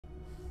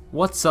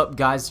What's up,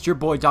 guys? It's your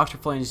boy Dr.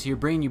 Flames here,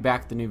 bringing you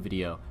back the new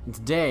video. And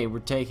today we're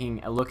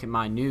taking a look at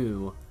my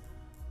new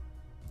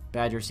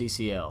Badger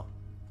CCL.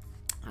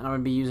 And I'm gonna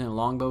be using a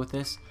longbow with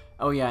this.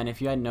 Oh yeah, and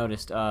if you hadn't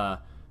noticed,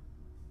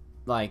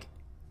 like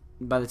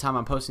by the time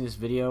I'm posting this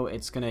video,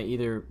 it's gonna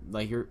either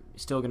you're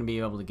still gonna be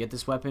able to get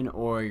this weapon,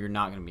 or you're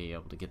not gonna be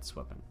able to get this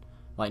weapon.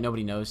 Like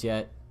nobody knows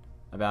yet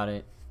about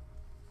it.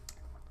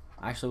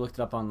 I actually looked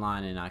it up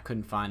online and I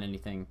couldn't find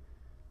anything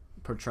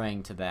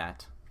portraying to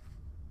that.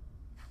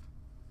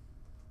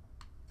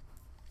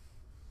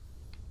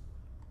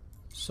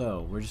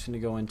 So, we're just going to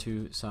go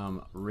into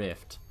some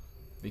Rift,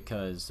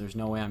 because there's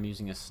no way I'm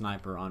using a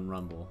sniper on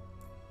Rumble.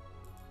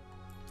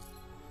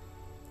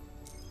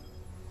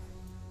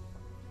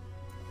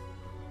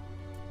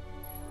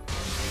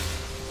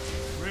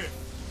 Rift.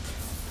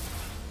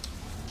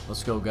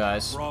 Let's go,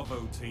 guys.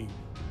 Bravo team.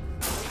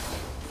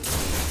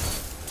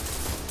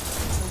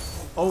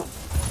 Oh!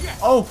 Yes.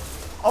 Oh!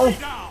 Oh!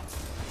 Down.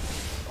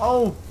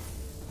 Oh!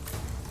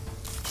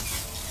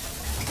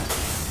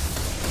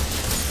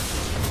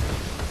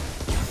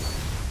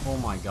 Oh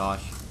my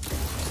gosh.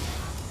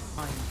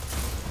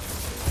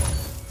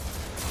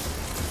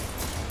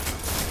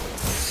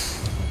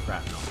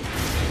 Crap, no.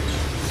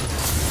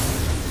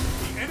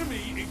 The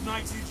enemy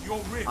ignited your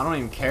rift. I don't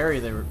even carry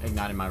the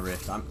igniting my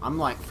rift. I'm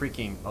like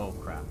freaking. Oh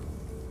crap.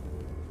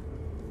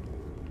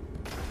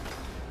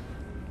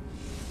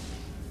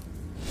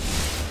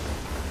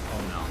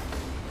 Oh no.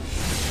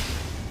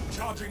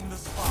 Charging the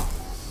spark.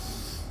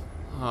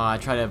 Oh, I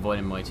try to avoid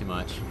him way too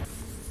much.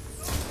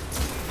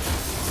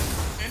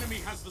 Enemy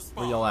has the spark.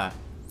 Where y'all at?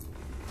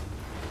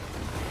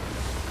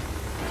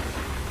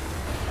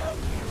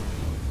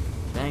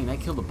 Dang, that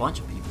killed a bunch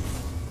of people.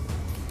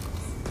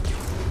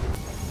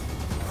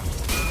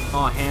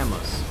 Oh,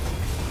 hammers.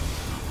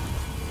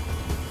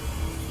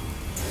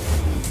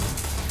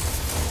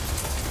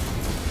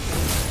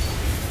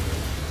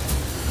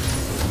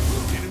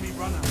 Enemy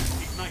runner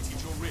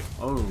ignited your rift.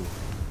 Oh.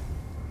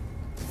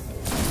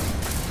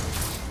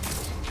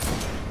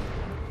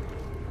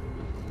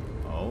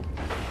 Oh.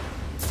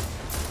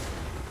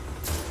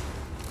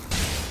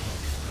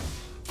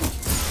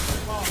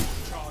 Spark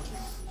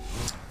charging.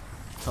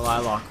 Till I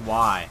lock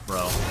Y,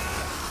 bro.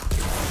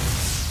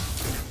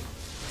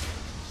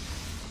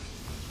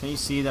 Can you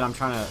see that I'm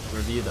trying to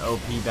review the OP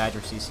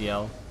Badger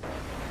CCL?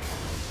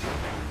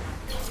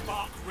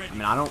 Spark ready. I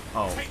mean, I don't.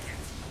 Oh. Take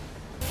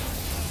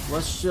it.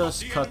 Let's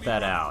just cut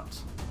that out.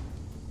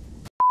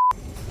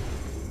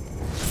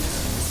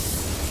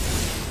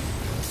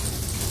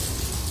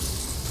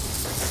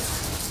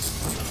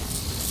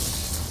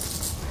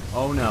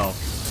 Oh no.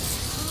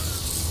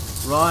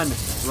 Run!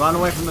 Run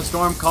away from the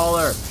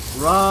Stormcaller!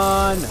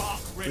 Run!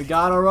 We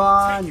gotta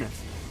run!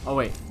 Oh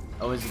wait.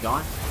 Oh, is he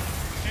gone?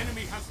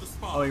 Enemy has the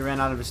spark. Oh, he ran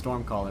out of his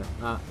Stormcaller.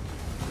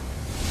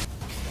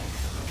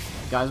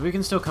 Guys, we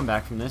can still come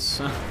back from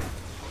this.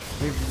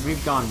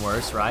 We've gone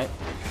worse, right?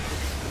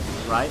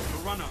 Right? The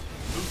runner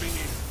moving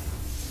in.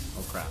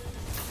 Oh crap.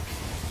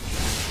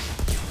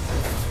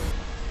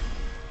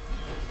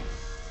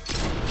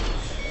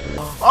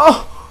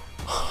 Oh!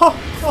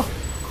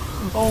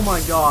 Oh my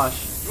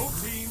gosh. Your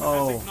team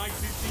Oh. has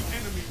ignited the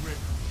enemy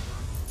rift.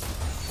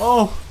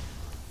 Oh!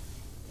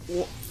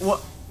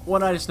 What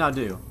did I just now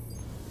do?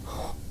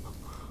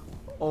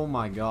 Oh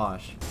my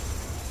gosh.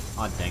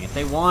 Oh dang it,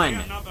 they won!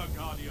 Play another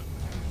guardian.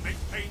 Make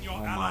pain your Oh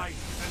my. allies,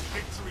 and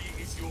victory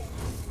is yours.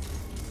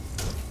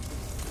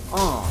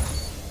 Oh,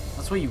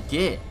 that's what you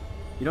get.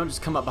 You don't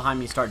just come up behind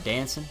me and start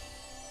dancing.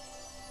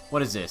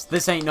 What is this?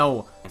 This ain't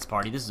no dance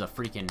party. This is a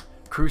freaking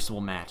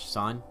Crucible match,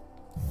 son.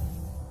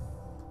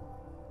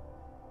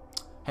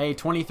 Hey,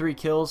 23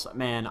 kills.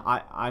 Man,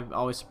 I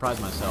always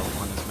surprise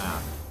myself on this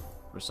map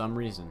for some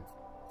reason.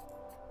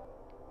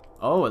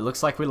 Oh, it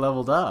looks like we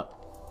leveled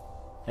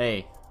up.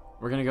 Hey,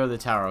 we're gonna go to the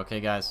tower, okay,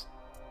 guys?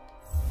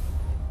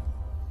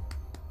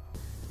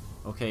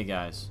 Okay,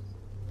 guys.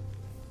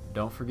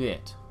 Don't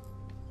forget.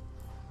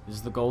 This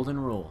is the golden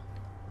rule.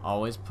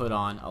 Always put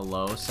on a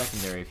low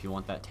secondary if you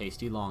want that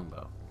tasty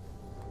longbow.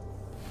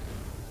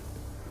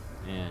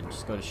 And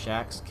just go to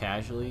Shaxx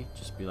casually.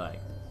 Just be like...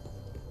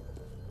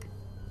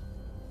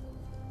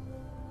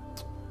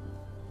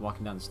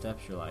 Walking down the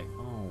steps, you're like,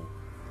 oh,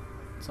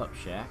 what's up,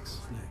 Shaxx?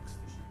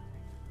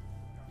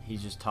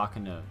 He's just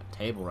talking to a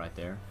table right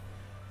there.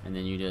 And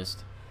then you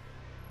just...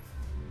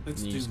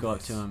 go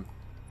up to him.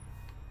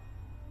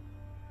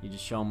 You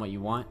just show him what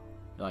you want.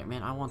 You're like,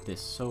 man, I want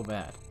this so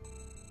bad.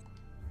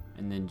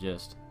 And then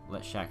just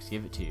let Shaxx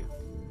give it to you.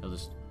 He'll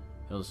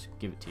just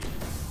give it to you.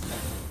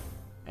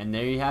 And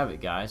there you have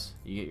it, guys.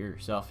 You get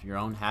yourself your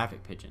own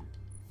Havoc Pigeon.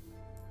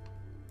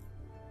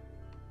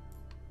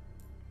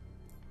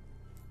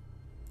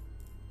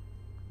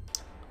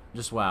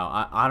 Just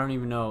wow. I don't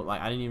even know,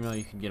 like, I didn't even know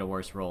you could get a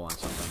worse roll on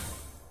something.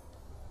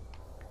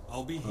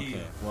 I'll be here.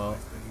 Okay, well,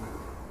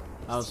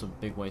 that was a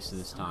big waste of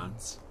this time.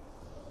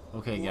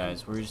 Okay,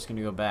 guys, we're just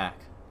gonna go back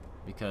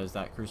because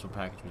that Crucible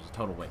package was a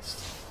total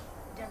waste.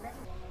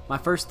 My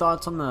first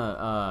thoughts on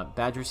the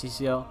Badger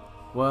CCL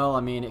Well,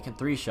 I mean, it can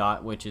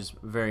 3-shot, which is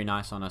very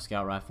nice on a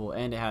scout rifle,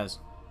 and it has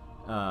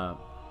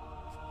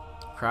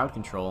crowd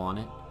control on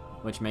it,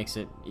 which makes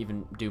it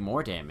even do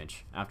more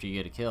damage after you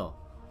get a kill.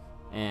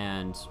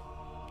 And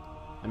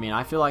I mean,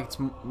 I feel like it's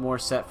more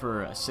set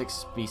for a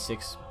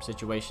 6v6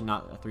 situation,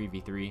 not a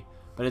 3v3.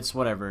 But it's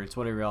whatever. It's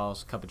whatever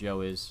y'all's cup of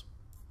joe is.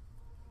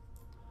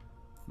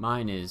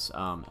 Mine is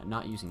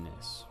not using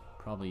this.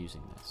 Probably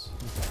using this.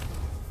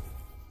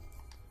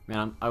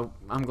 Man,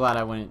 I'm glad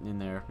I went in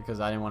there because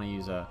I didn't want to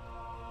use a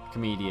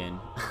comedian.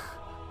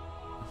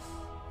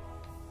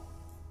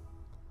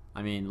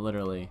 I mean,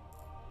 literally.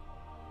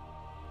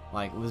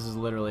 Like, this is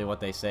literally what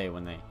they say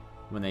when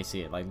they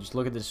see it. Like, just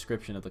look at the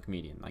description of the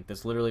comedian. Like,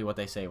 that's literally what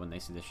they say when they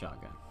see the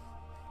shotgun.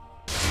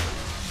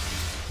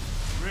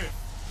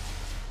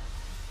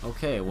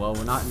 Okay, well,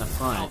 we're not in the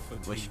front,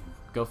 which,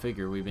 go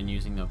figure, we've been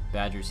using the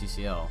Badger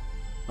CCL.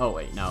 Oh,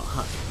 wait, no.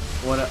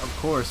 What? Of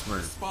course,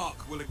 we're...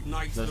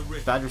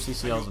 The Badger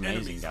CCL is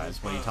amazing, guys.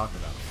 What are you talking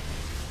about?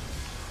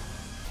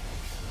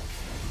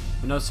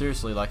 But no,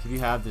 seriously, like, if you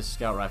have this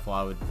scout rifle,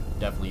 I would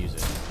definitely use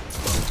it.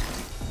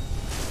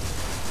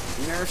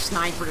 Nerf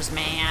snipers,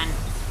 man.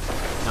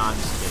 No, I'm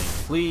just kidding.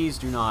 Please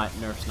do not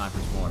nerf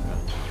snipers more,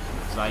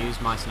 because I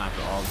use my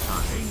sniper all the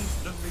time.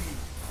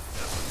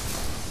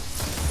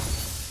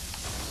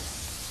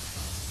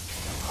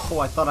 Oh,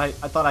 I thought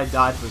I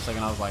died for a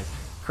second. I was like,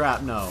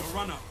 crap, no. The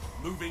runner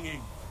moving in.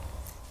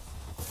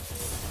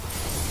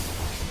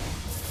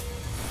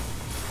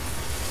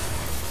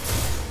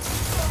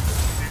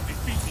 They've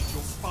defeated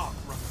your spark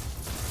runner.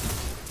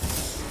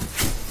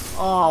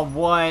 Oh,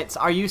 what?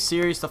 Are you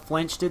serious? The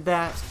flinch did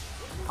that?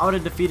 I would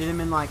have defeated him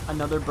in like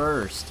another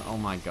burst. Oh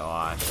my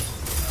gosh.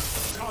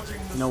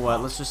 You know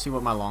what? Let's just see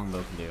what my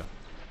longbow can do.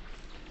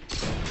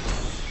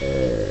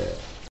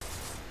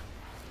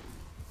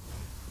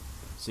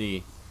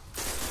 See,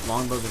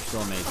 longbows are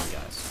still amazing,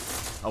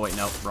 guys. Oh wait,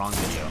 nope, wrong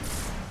video.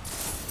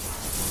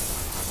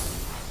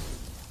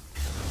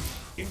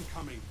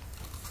 Incoming.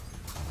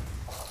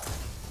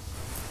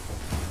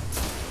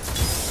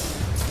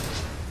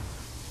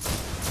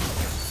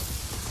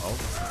 Oh.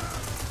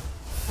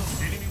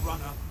 Enemy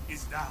runner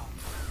is down.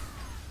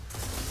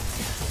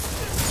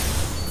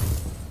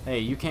 Hey,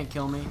 you can't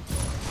kill me.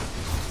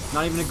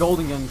 Not even a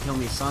golden gun can kill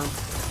me, son.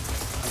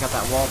 I got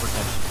that wall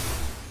protection.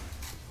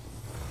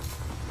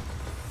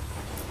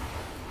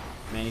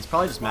 Man, he's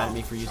probably just mad at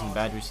me for using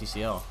Badger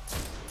CCL.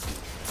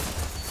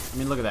 I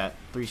mean, look at that.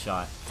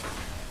 3-shot.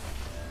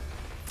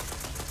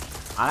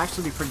 I'd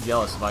actually be pretty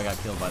jealous if I got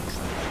killed by this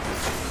thing.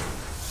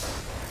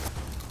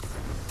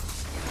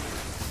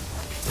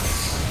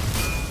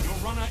 Your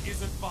runner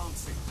is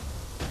advancing.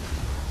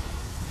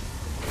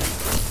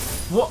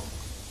 What?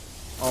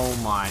 Oh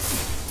my.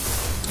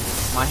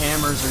 My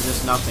hammers are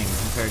just nothing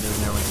compared to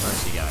the Nerling's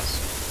Mercy,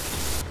 guys.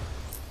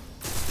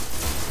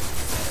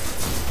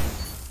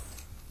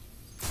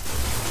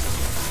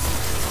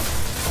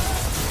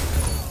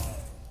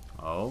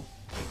 Oh.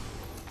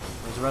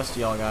 Where's the rest of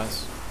y'all,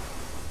 guys?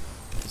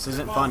 This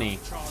isn't funny.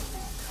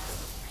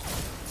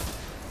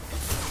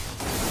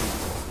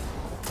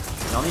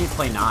 Y'all need to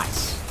play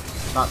nice.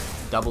 Stop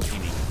double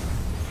teaming.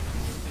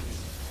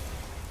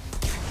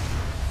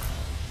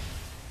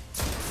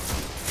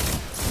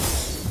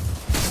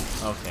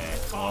 Okay,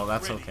 well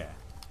that's okay.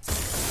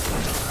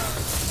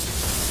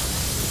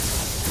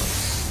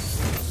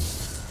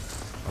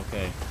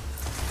 Okay.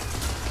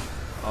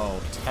 Oh,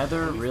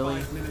 tether,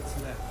 really? 5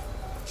 minutes left.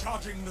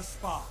 Charging the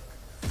spark.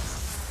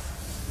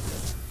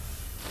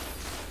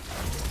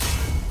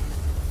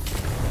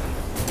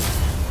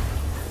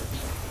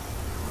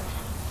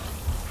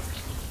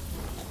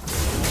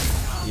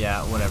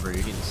 Yeah, whatever,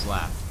 you're getting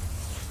slapped.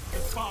 The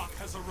spark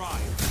has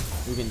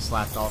arrived. You're getting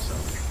slapped also.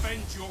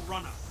 Defend your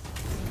runner.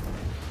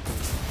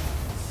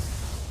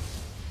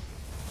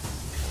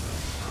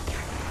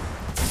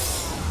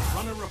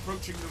 Runner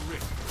approaching the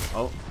rift.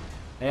 Oh.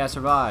 Hey, I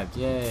survived.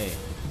 Yay.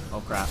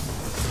 Oh, crap.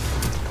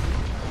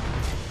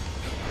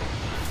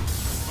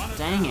 Runner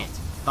Dang down. it.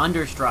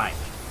 Thunderstrike.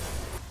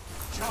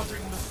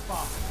 Charging the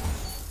spark.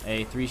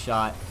 Hey,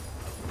 3-shot.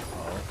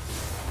 Oh.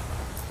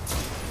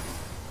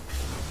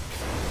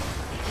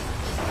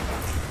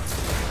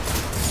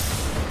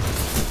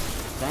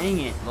 Dang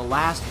it. The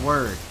last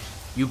word.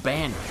 You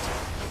bandit.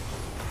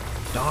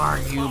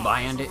 Darn you, Spark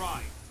has bandit.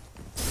 arrived.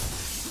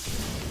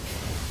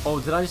 Oh,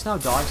 did I just now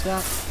dodge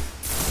that?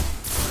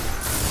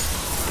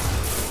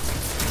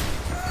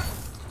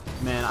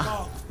 Man,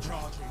 Spark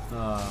charging.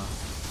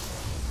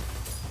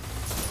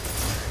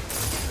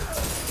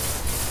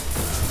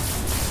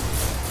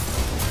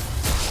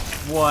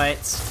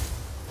 What?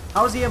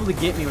 How was he able to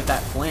get me with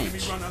that Enemy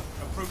flinch? runner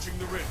approaching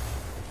the rift.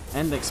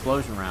 And the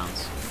explosion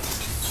rounds.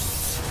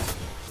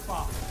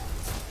 Spark.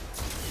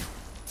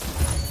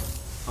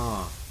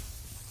 Oh.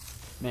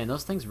 Man,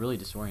 those things really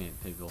disorient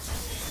people.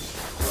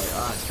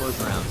 Like,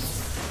 explosion rounds.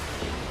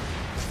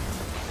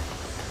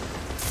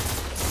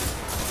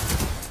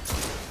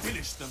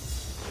 Finish them.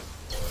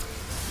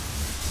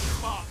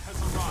 Spark has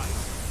arrived.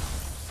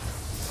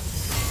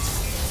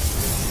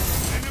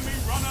 Enemy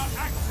runner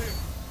active.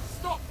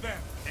 Stop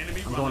them.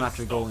 Enemy going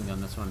after a golden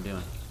gun. That's what I'm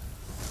doing.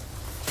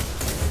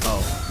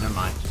 Oh, never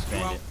mind. Just You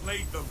banned it.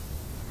 outplayed them.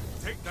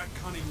 Take that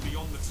cunning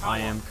beyond the tower. I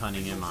am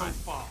cunning in and mine, you'll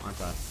go far.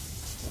 aren't I?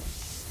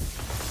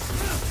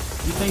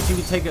 You think you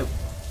can take a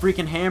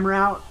freaking hammer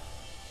out?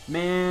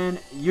 Man,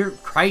 you're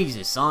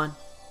crazy, son.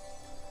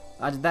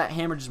 That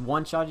hammer just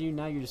one-shot you,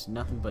 now you're just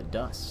nothing but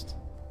dust.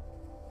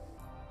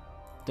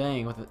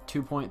 Dang, with a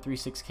 2.36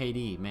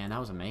 KD. Man, that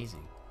was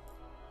amazing.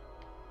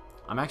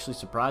 I'm actually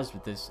surprised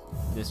with this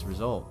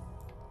result.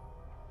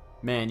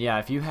 Man, yeah,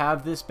 if you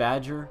have this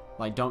Badger,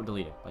 like, don't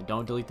delete it. Like,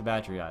 don't delete the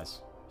Badger,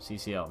 guys.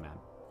 CCL, man.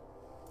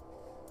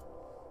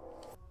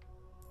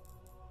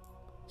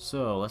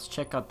 So, let's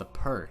check out the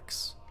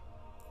perks.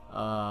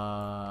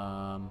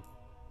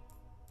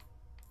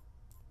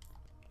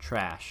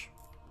 Trash.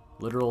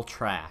 Literal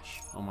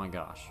trash. Oh my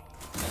gosh.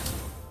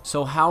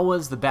 So how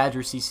was the Badger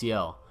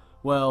CCL?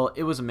 Well,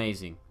 it was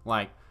amazing.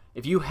 Like,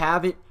 if you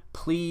have it,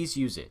 please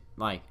use it.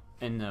 Like,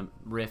 in the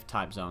Rift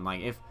type zone.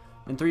 Like, if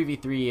in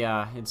 3v3,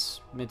 yeah,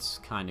 it's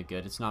kind of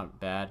good. It's not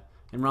bad.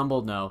 In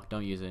Rumble, no,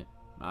 don't use it.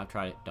 I've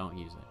tried it. Don't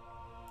use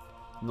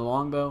it. In the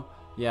longbow,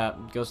 yeah,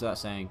 it goes without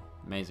saying.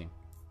 Amazing.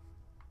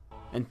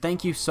 And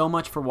thank you so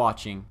much for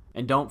watching.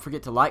 And don't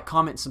forget to like,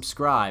 comment, and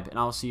subscribe. And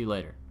I'll see you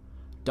later.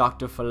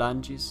 Dr.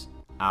 Phalanges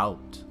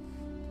out.